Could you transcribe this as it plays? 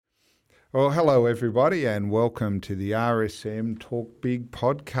Well, hello everybody and welcome to the RSM Talk Big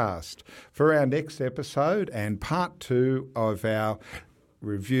podcast for our next episode and part 2 of our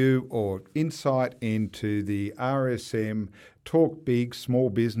review or insight into the RSM Talk Big Small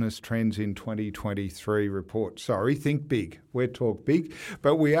Business Trends in 2023 report. Sorry, think big. We're Talk Big,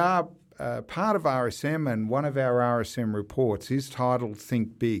 but we are part of RSM, and one of our RSM reports is titled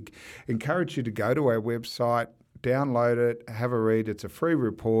Think Big. Encourage you to go to our website, download it, have a read. It's a free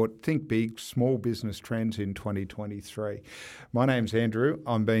report. Think Big, Small Business Trends in 2023. My name's Andrew.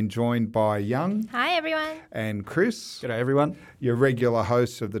 I'm being joined by Young. Hi, everyone. And Chris. G'day, everyone. Your regular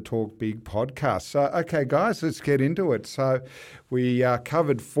hosts of the Talk Big podcast. So, okay, guys, let's get into it. So we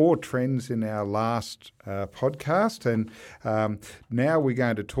covered 4 trends in our last podcast, and now we're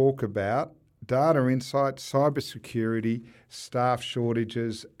going to talk about data insights, cybersecurity, staff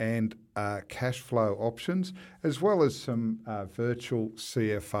shortages, and cash flow options, as well as some virtual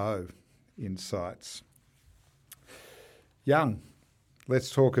CFO insights. Young,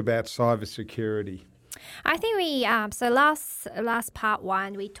 let's talk about cybersecurity. I think we so last part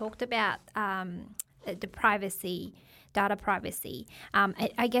 1 we talked about the privacy, data privacy.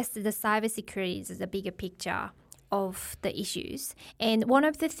 I guess the cybersecurity is a bigger picture of the issues, and one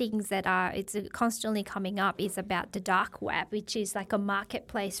of the things that it's constantly coming up is about the dark web, which is like a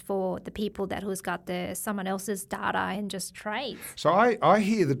marketplace for the people who's got someone else's data and just trades. So I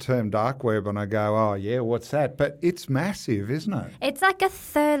hear the term dark web and I go, oh yeah, what's that? But it's massive, isn't it? It's like a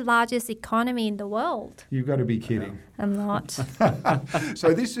 3rd largest economy in the world. You've got to be kidding. I'm not.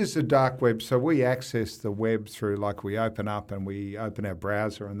 So this is the dark web. So we access the web through, like, we open up and we open our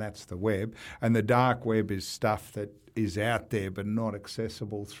browser and that's the web. And the dark web is stuff that is out there but not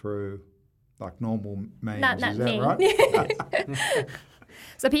accessible through like normal means. Not is that me. right?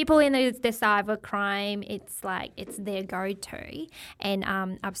 So people in the cyber crime, it's like it's their go-to, and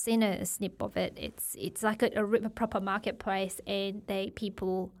I've seen a snip of it. It's like a proper marketplace, and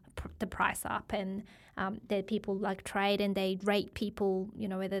people the price up, and the people like trade, and they rate people,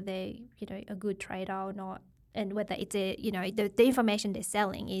 whether they're a good trader or not, and whether it's the information they're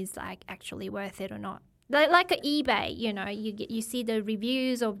selling is like actually worth it or not. Like eBay, you see the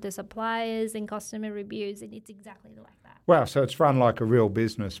reviews of the suppliers and customer reviews, and it's exactly like that. Wow, so it's run like a real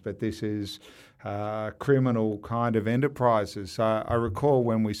business, but this is criminal kind of enterprises. I recall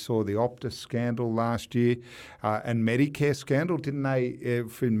when we saw the Optus scandal last year and Medicare scandal, didn't they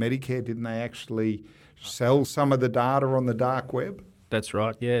actually sell some of the data on the dark web? That's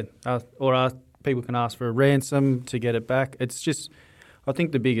right, yeah. Or people can ask for a ransom to get it back. It's just, I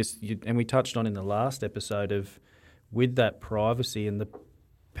think the biggest, and we touched on in the last episode with that privacy and the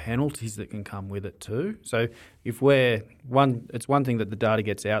penalties that can come with it too. So if it's one thing that the data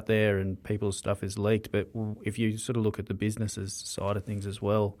gets out there and people's stuff is leaked, but if you sort of look at the businesses side of things as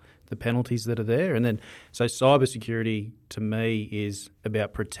well, the penalties that are there. And then, so cybersecurity to me is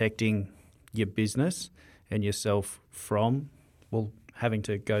about protecting your business and yourself from, having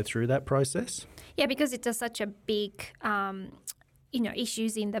to go through that process. Yeah, because it's such a big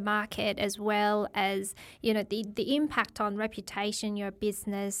issues in the market, as well as, the impact on reputation, your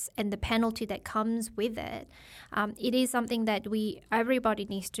business, and the penalty that comes with it. It is something that everybody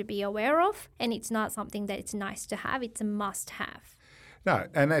needs to be aware of, and it's not something that it's nice to have, it's a must-have. No,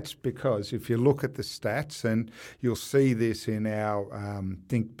 and that's because if you look at the stats, and you'll see this in our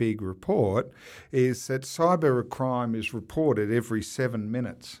Think Big report, is that cyber crime is reported every 7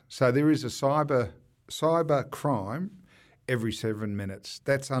 minutes. So there is a cyber crime every 7 minutes.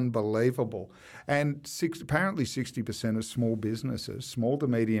 That's unbelievable. And apparently 60% of small businesses, small to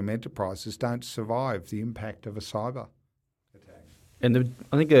medium enterprises, don't survive the impact of a cyber attack. And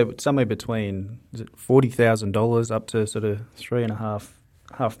I think somewhere between $40,000 up to sort of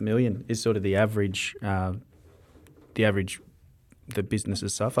 $3.5 million is sort of the average that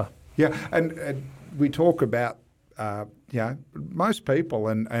businesses suffer. Yeah, and we talk about most people,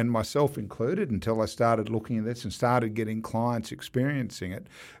 and myself included, until I started looking at this and started getting clients experiencing it,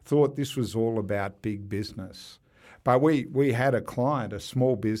 thought this was all about big business. But we had a client, a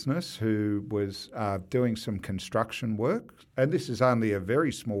small business, who was doing some construction work, and this is only a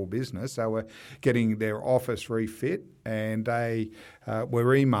very small business. They were getting their office refit, and they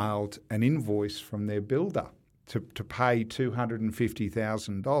were emailed an invoice from their builder to pay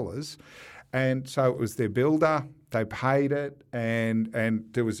 $250,000. And so it was their builder, they paid it, and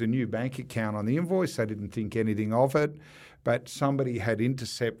there was a new bank account on the invoice. They didn't think anything of it, but somebody had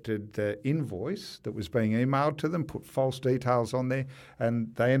intercepted the invoice that was being emailed to them, put false details on there,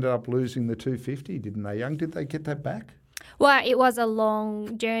 and they ended up losing the $250,000, didn't they, Young? Did they get that back? Well, it was a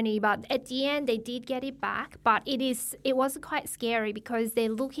long journey, but at the end they did get it back. But it was quite scary because they're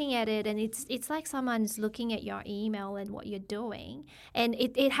looking at it, and it's like someone's looking at your email and what you're doing. And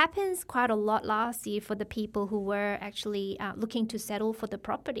it happens quite a lot last year for the people who were actually looking to settle for the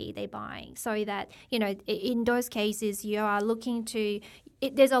property they're buying. So that, in those cases you are looking to.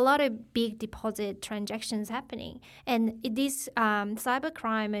 There's a lot of big deposit transactions happening, and these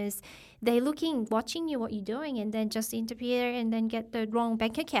cybercrime they're watching you what you're doing, and then just interfere and then get the wrong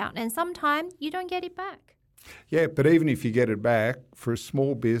bank account, and sometimes you don't get it back. Yeah, but even if you get it back, for a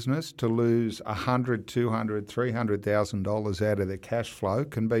small business to lose $100,000, $200,000, $300,000 out of their cash flow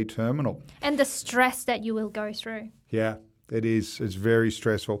can be terminal. And the stress that you will go through. Yeah. It is. It's very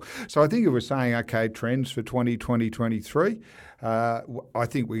stressful. So I think if we're saying, okay, trends for 2023, I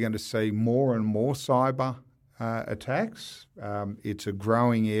think we're going to see more and more cyber attacks. It's a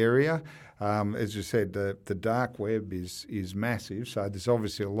growing area. As you said, the dark web is massive, so there's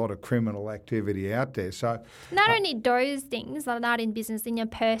obviously a lot of criminal activity out there. So not only those things are not in business, in your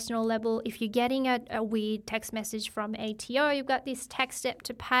personal level, if you're getting a weird text message from ATO, you've got this text step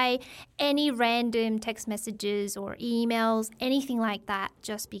to pay, any random text messages or emails, anything like that,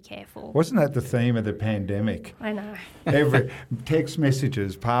 just be careful. Wasn't that the theme of the pandemic? I know. Every text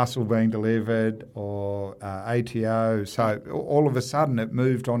messages, parcel being delivered or ATO, so all of a sudden it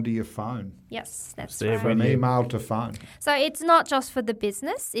moved onto your phone. Yes, that's So right. From email to phone. So it's not just for the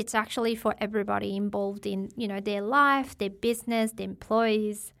business, it's actually for everybody involved in, their life, their business, their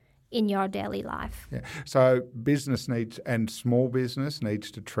employees, in your daily life. Yeah. So business small business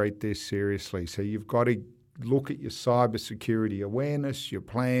needs to treat this seriously. So you've got to look at your cybersecurity awareness, your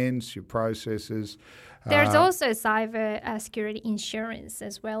plans, your processes. There's also cyber security insurance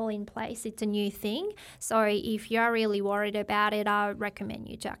as well in place. It's a new thing. So if you're really worried about it, I recommend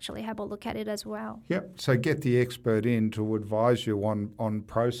you to actually have a look at it as well. Yep. So get the expert in to advise you on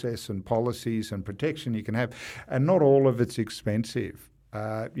process and policies and protection you can have. And not all of it's expensive.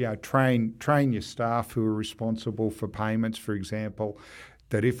 Train your staff who are responsible for payments, for example,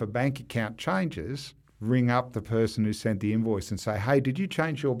 that if a bank account changes, ring up the person who sent the invoice and say, hey, did you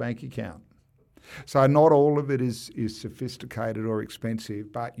change your bank account? So not all of it is sophisticated or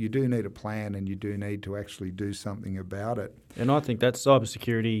expensive, but you do need a plan and you do need to actually do something about it. And I think that's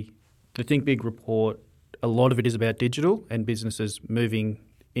cybersecurity. The Think Big report, a lot of it is about digital and businesses moving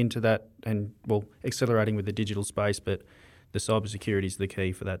into that and, accelerating with the digital space, but the cybersecurity is the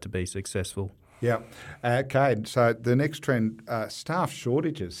key for that to be successful. Yeah. Okay. So the next trend, staff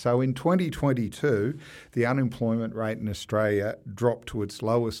shortages. So in 2022, the unemployment rate in Australia dropped to its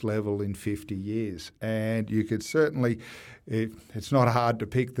lowest level in 50 years. And you could certainly, it's not hard to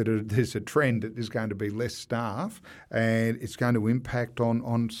pick that there's a trend that there's going to be less staff and it's going to impact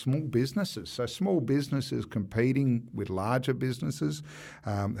on small businesses. So small businesses competing with larger businesses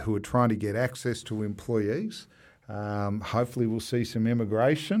who are trying to get access to employees. Hopefully we'll see some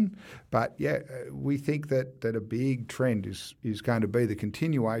immigration. But, we think that a big trend is going to be the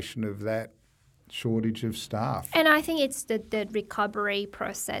continuation of that shortage of staff. And I think it's the recovery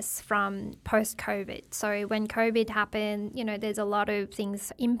process from post-COVID. So when COVID happened, there's a lot of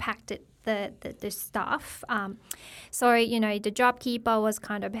things impacted the staff. So, the JobKeeper was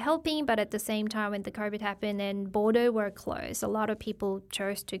kind of helping, but at the same time when the COVID happened and borders were closed, a lot of people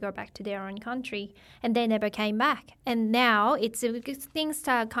chose to go back to their own country and they never came back. And now things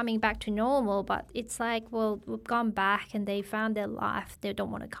start coming back to normal, but it's like, well, we've gone back and they found their life. They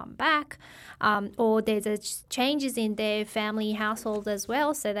don't want to come back. Or there's changes in their family household as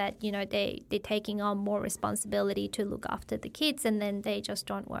well, so that, they're taking on more responsibility to look after the kids, and then they just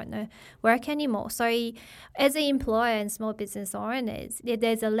don't want to work anymore. So as an employer and small business owners,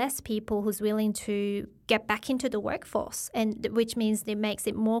 there's less people who's willing to get back into the workforce, and which means it makes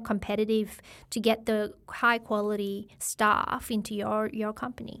it more competitive to get the high quality staff into your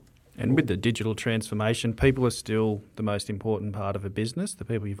company. And with the digital transformation, people are still the most important part of a business, the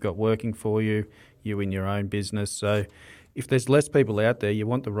people you've got working for you in your own business. So if there's less people out there, you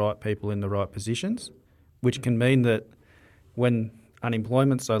want the right people in the right positions, which can mean that when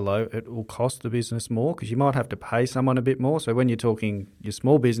unemployment's so low, it will cost the business more because you might have to pay someone a bit more. So when you're talking your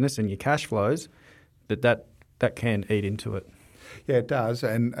small business and your cash flows, that can eat into it. Yeah, it does.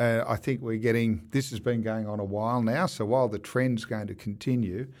 And I think this has been going on a while now. So while the trend's going to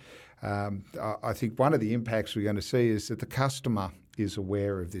continue, I think one of the impacts we're going to see is that the customer is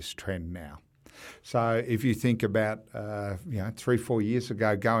aware of this trend now. So if you think about, 3-4 years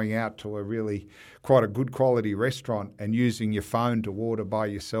ago, going out to quite a good quality restaurant and using your phone to order by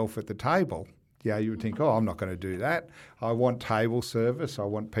yourself at the table, you would think, I'm not going to do that. I want table service. I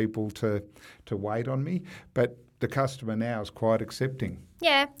want people to wait on me. But the customer now is quite accepting.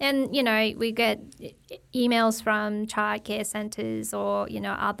 Yeah, and, we get emails from childcare centres or,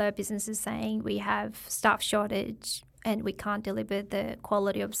 other businesses saying we have staff shortage and we can't deliver the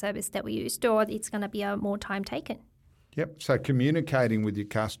quality of service that we used, or it's going to be more time taken. Yep, so communicating with your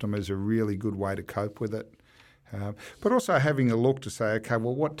customers is a really good way to cope with it. But also having a look to say, okay,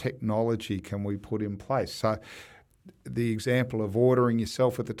 well, what technology can we put in place? So the example of ordering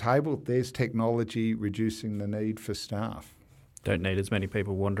yourself at the table, there's technology reducing the need for staff. Don't need as many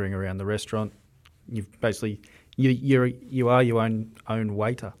people wandering around the restaurant. You've basically you are your own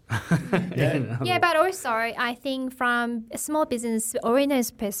waiter. Yeah, but also I think from a small business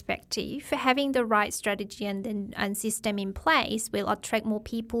owner's perspective, having the right strategy and system in place will attract more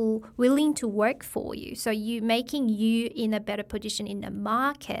people willing to work for you. So making you in a better position in the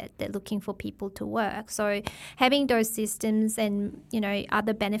market. They're looking for people to work. So having those systems and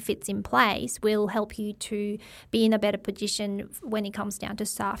other benefits in place will help you to be in a better position when it comes down to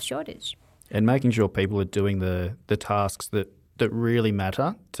staff shortage. And making sure people are doing the tasks that really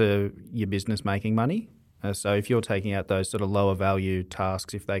matter to your business making money. So if you're taking out those sort of lower value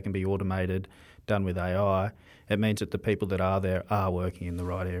tasks, if they can be automated, done with AI, it means that the people that are there are working in the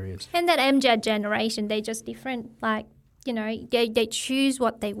right areas. And that MZ generation, they're just different. Like, they choose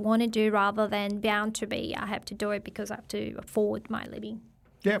what they want to do rather than bound to be, I have to do it because I have to afford my living.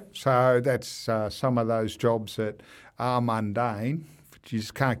 Yep, so that's some of those jobs that are mundane. You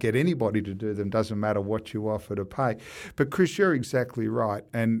just can't get anybody to do them, doesn't matter what you offer to pay. But Chris, you're exactly right,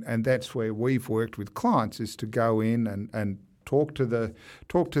 and that's where we've worked with clients, is to go in and talk to the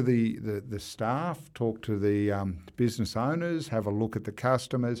staff, talk to the business owners, have a look at the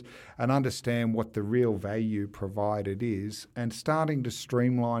customers and understand what the real value provided is, and starting to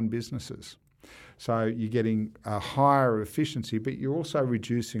streamline businesses. So you're getting a higher efficiency, but you're also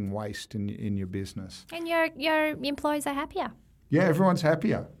reducing waste in your business. And your employees are happier. Yeah, everyone's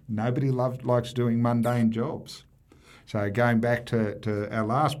happier. Nobody likes doing mundane jobs. So going back to our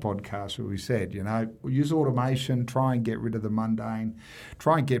last podcast where we said, use automation, try and get rid of the mundane,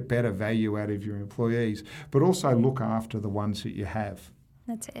 try and get better value out of your employees, but also look after the ones that you have.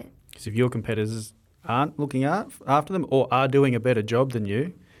 That's it. Because if your competitors aren't looking after them or are doing a better job than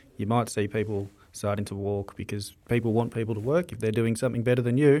you might see people starting to walk, because people want people to work if they're doing something better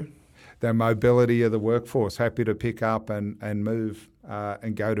than you. The mobility of the workforce, happy to pick up and move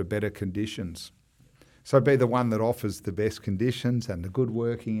and go to better conditions. So be the one that offers the best conditions and the good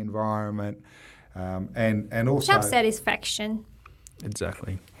working environment, and also job satisfaction.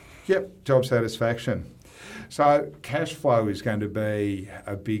 Exactly. Yep, job satisfaction. So cash flow is going to be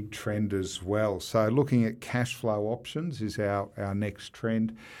a big trend as well. So looking at cash flow options is our next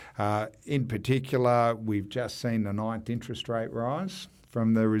trend. In particular, we've just seen the 9th interest rate rise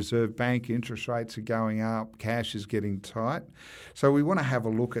from the Reserve Bank. Interest rates are going up, cash is getting tight. So we want to have a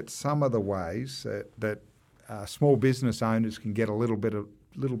look at some of the ways that small business owners can get a little bit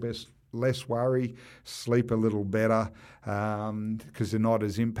less worry, sleep a little better, because they're not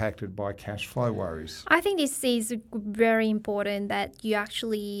as impacted by cash flow worries. I think this is very important that you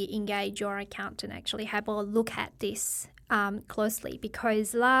actually engage your accountant, actually have a look at this closely,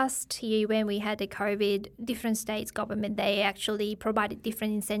 because last year when we had the COVID, different states government, they actually provided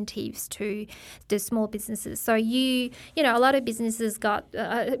different incentives to the small businesses. So a lot of businesses got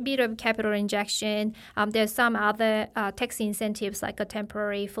a bit of capital injection. There's some other tax incentives like a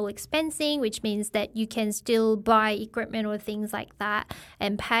temporary full expensing, which means that you can still buy equipment or things like that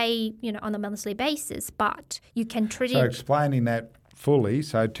and pay, on a monthly basis, but you can treat it. So explaining that fully,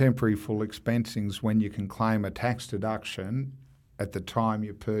 so temporary full expensing is when you can claim a tax deduction at the time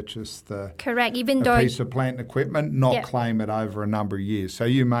you purchase the correct, piece of plant and equipment, not claim it over a number of years. So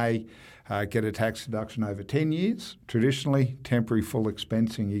you may get a tax deduction over 10 years. Traditionally, temporary full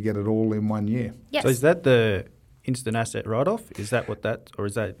expensing, you get it all in 1 year. Yes. So is that the instant asset write-off? Is that what that, or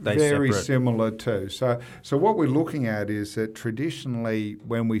is that they very separate? Similar too. So what we're looking at is that traditionally,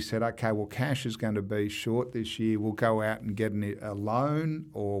 when we said, okay, well, cash is going to be short this year, we'll go out and get a loan,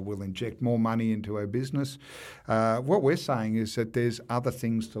 or we'll inject more money into our business. What we're saying is that there's other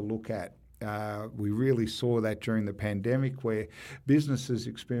things to look at. We really saw that during the pandemic, where businesses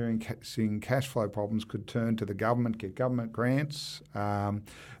experiencing cash flow problems could turn to the government, get government grants,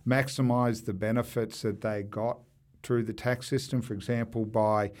 maximise the benefits that they got through the tax system, for example,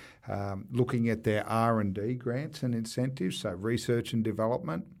 by looking at their R&D grants and incentives, so research and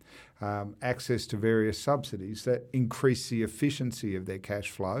development, access to various subsidies that increase the efficiency of their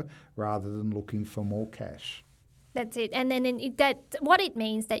cash flow rather than looking for more cash. That's it. And then what it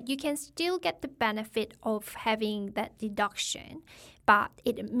means that you can still get the benefit of having that deduction, but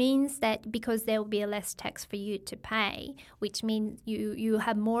it means that because there will be less tax for you to pay, which means you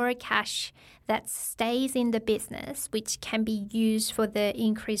have more cash that stays in the business, which can be used for the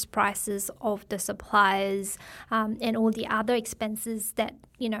increased prices of the suppliers and all the other expenses that,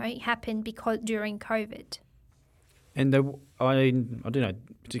 happened during COVID. And I don't know,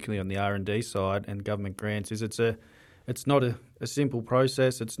 particularly on the R&D side and government grants, is it's not a simple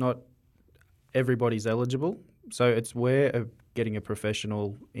process. It's not everybody's eligible. So it's where getting a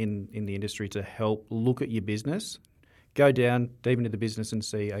professional in the industry to help look at your business, go down deep into the business and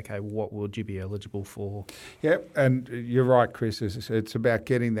see, okay, what would you be eligible for? Yep, and you're right, Chris. It's about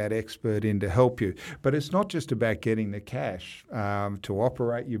getting that expert in to help you. But it's not just about getting the cash to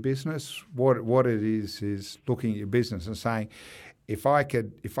operate your business. What it is looking at your business and saying, if I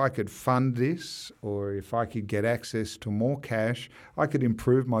could fund this, or if I could get access to more cash, I could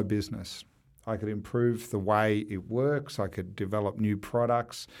improve my business. I could improve the way it works. I could develop new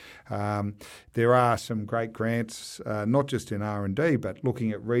products. There are some great grants, not just in R&D, but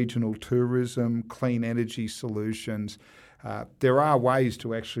looking at regional tourism, clean energy solutions. There are ways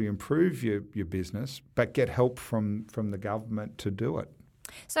to actually improve your business, but get help from the government to do it.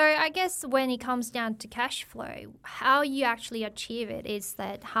 So I guess when it comes down to cash flow, how you actually achieve it is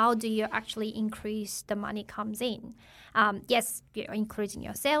that how do you actually increase the money comes in? Yes, increasing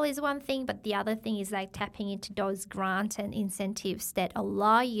your sale is one thing, but the other thing is like tapping into those grants and incentives that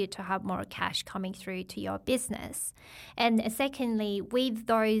allow you to have more cash coming through to your business. And secondly, with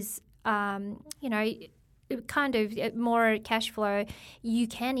those, kind of more cash flow, you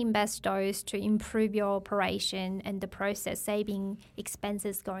can invest those to improve your operation and the process, saving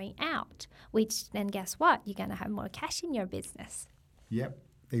expenses going out, which then guess what? You're going to have more cash in your business. Yep,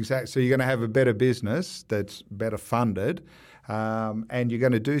 exactly. So you're going to have a better business that's better funded, and you're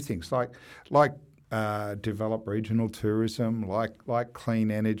going to do things like develop regional tourism, like clean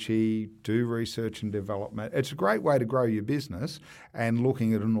energy, do research and development. It's a great way to grow your business and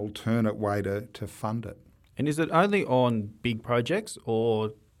looking at an alternate way to fund it. And is it only on big projects,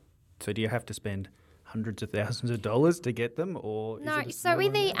 or so do you have to spend hundreds of thousands of dollars to get them? Or no, so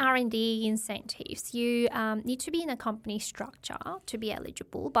with the R&D incentives, you need to be in a company structure to be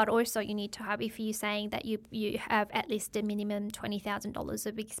eligible, but also you need to have, if you're saying that you have at least a minimum $20,000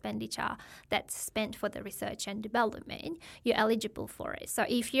 of expenditure that's spent for the research and development, you're eligible for it. So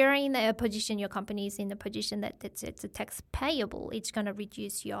if you're in a position, your company is in a position that it's a tax payable, it's going to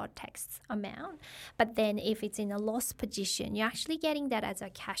reduce your tax amount. But then if it's in a loss position, you're actually getting that as a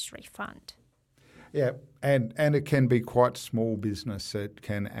cash refund. Yeah, and it can be quite small business that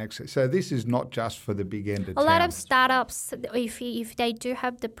can access. So this is not just for the big end of town. A lot of startups, if they do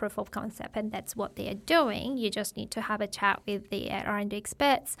have the proof of concept and that's what they're doing, you just need to have a chat with the R&D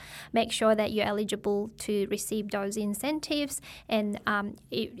experts, make sure that you're eligible to receive those incentives. And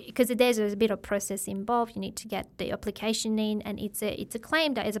because there's a bit of process involved, you need to get the application in, and it's a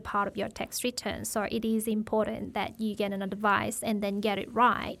claim that is a part of your tax return. So it is important that you get an advice and then get it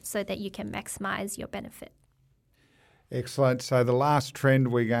right so that you can maximize your benefit. Excellent. So the last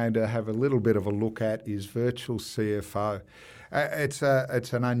trend we're going to have a little bit of a look at is virtual CFO. It's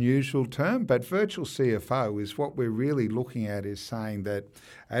an unusual term, but virtual CFO is what we're really looking at, is saying that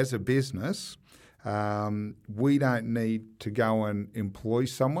as a business, we don't need to go and employ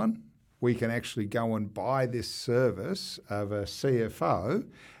someone. We can actually go and buy this service of a CFO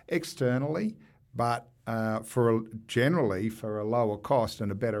externally, but generally for a lower cost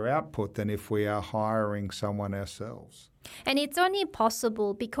and a better output than if we are hiring someone ourselves. And it's only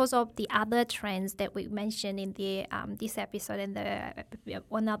possible because of the other trends that we mentioned in the this episode and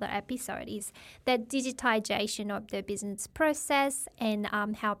another episode, is that digitization of the business process and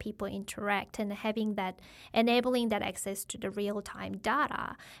how people interact, and enabling that access to the real-time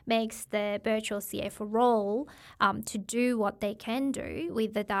data makes the virtual CFO role to do what they can do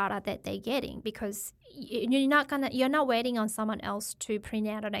with the data that they're getting, because you're not waiting on someone else to print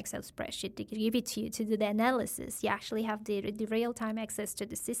out an Excel spreadsheet to give it to you to do the analysis. You actually have the real-time access to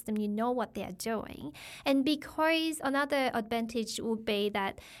the system. You know what they're doing. And because another advantage would be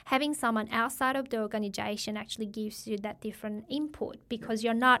that having someone outside of the organization actually gives you that different input, because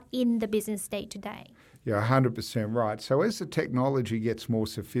you're not in the business day to day. You're 100% right. So as the technology gets more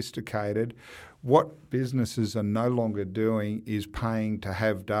sophisticated, what businesses are no longer doing is paying to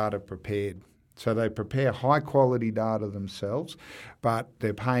have data prepared. So they prepare high-quality data themselves, but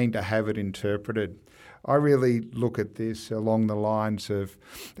they're paying to have it interpreted. I really look at this along the lines of,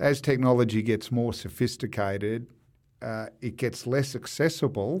 as technology gets more sophisticated, it gets less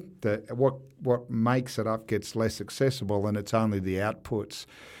accessible. What makes it up gets less accessible, and it's only the outputs.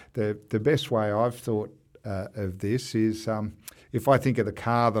 The best way I've thought of this is if I think of the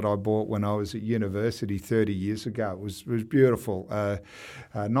car that I bought when I was at university 30 years ago, it was beautiful.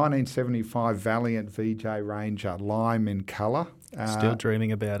 1975 Valiant VJ Ranger, lime in colour. Still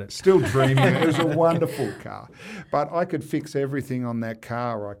dreaming about it. Still dreaming. It was a wonderful car. But I could fix everything on that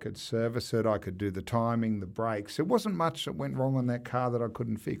car. I could service it. I could do the timing, the brakes. There wasn't much that went wrong on that car that I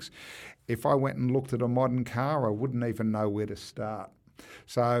couldn't fix. If I went and looked at a modern car, I wouldn't even know where to start.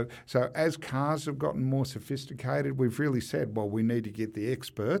 So as cars have gotten more sophisticated, we've really said, well, we need to get the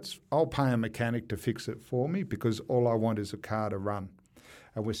experts. I'll pay a mechanic to fix it for me because all I want is a car to run.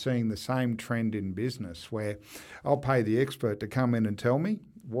 And we're seeing the same trend in business where I'll pay the expert to come in and tell me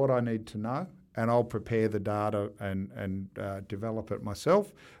what I need to know, and I'll prepare the data and develop it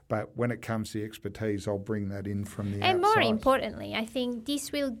myself. But when it comes to expertise, I'll bring that in from the outside. And more importantly, I think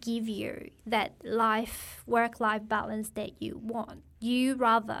this will give you that work-life balance that you want. You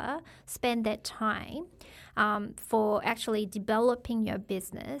rather spend that time for actually developing your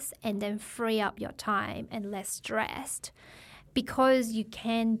business and then free up your time and less stressed. Because you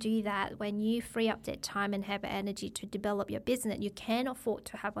can do that when you free up that time and have energy to develop your business, you can afford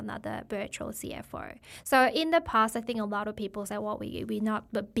to have another virtual CFO. So in the past, I think a lot of people say, well, we're not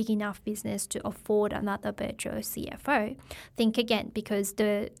a big enough business to afford another virtual CFO. Think again, because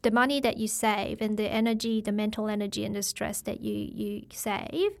the money that you save and the energy, the mental energy and the stress that you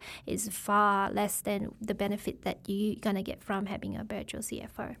save is far less than the benefit that you're going to get from having a virtual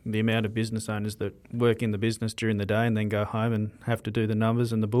CFO. The amount of business owners that work in the business during the day and then go home and have to do the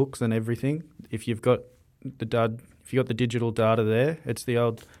numbers and the books and everything. If you've got the digital data there, it's the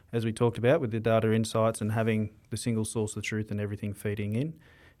old, as we talked about, with the data insights and having the single source of truth and everything feeding in,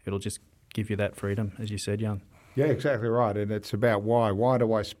 it'll just give you that freedom, as you said, Young. Yeah, exactly right. And it's about why. Why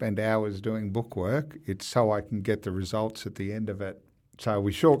do I spend hours doing book work? It's so I can get the results at the end of it. So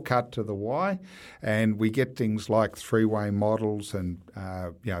we shortcut to the why, and we get things like three-way models and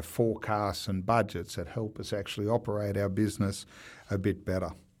forecasts and budgets that help us actually operate our business a bit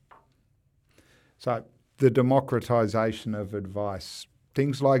better. So the democratisation of advice.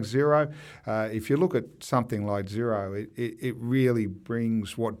 Things like Xero, if you look at something like Xero, it really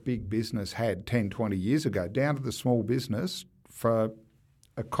brings what big business had 10, 20 years ago down to the small business for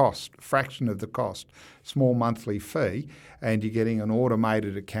a fraction of the cost, small monthly fee, and you're getting an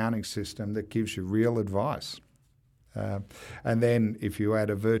automated accounting system that gives you real advice. And then if you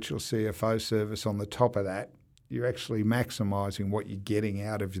add a virtual CFO service on the top of that, you're actually maximising what you're getting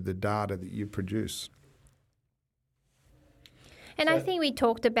out of the data that you produce. And I think we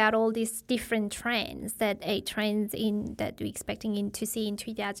talked about all these different trends that we're expecting to see in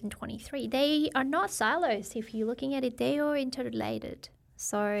 2023. They are not silos. If you're looking at it, they are interrelated.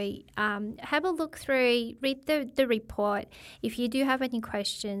 So have a look through, read the report. If you do have any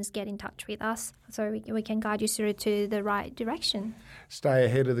questions, get in touch with us so we can guide you through to the right direction. Stay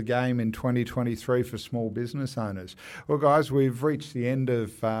ahead of the game in 2023 for small business owners. Well, guys, we've reached the end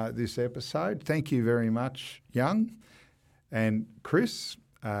of this episode. Thank you very much, Young and Chris.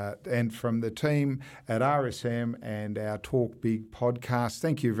 And from the team at RSM and our Talk Big podcast,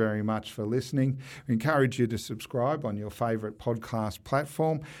 thank you very much for listening. We encourage you to subscribe on your favourite podcast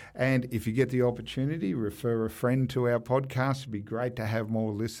platform. And if you get the opportunity, refer a friend to our podcast. It'd be great to have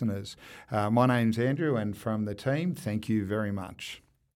more listeners. My name's Andrew, and from the team, thank you very much.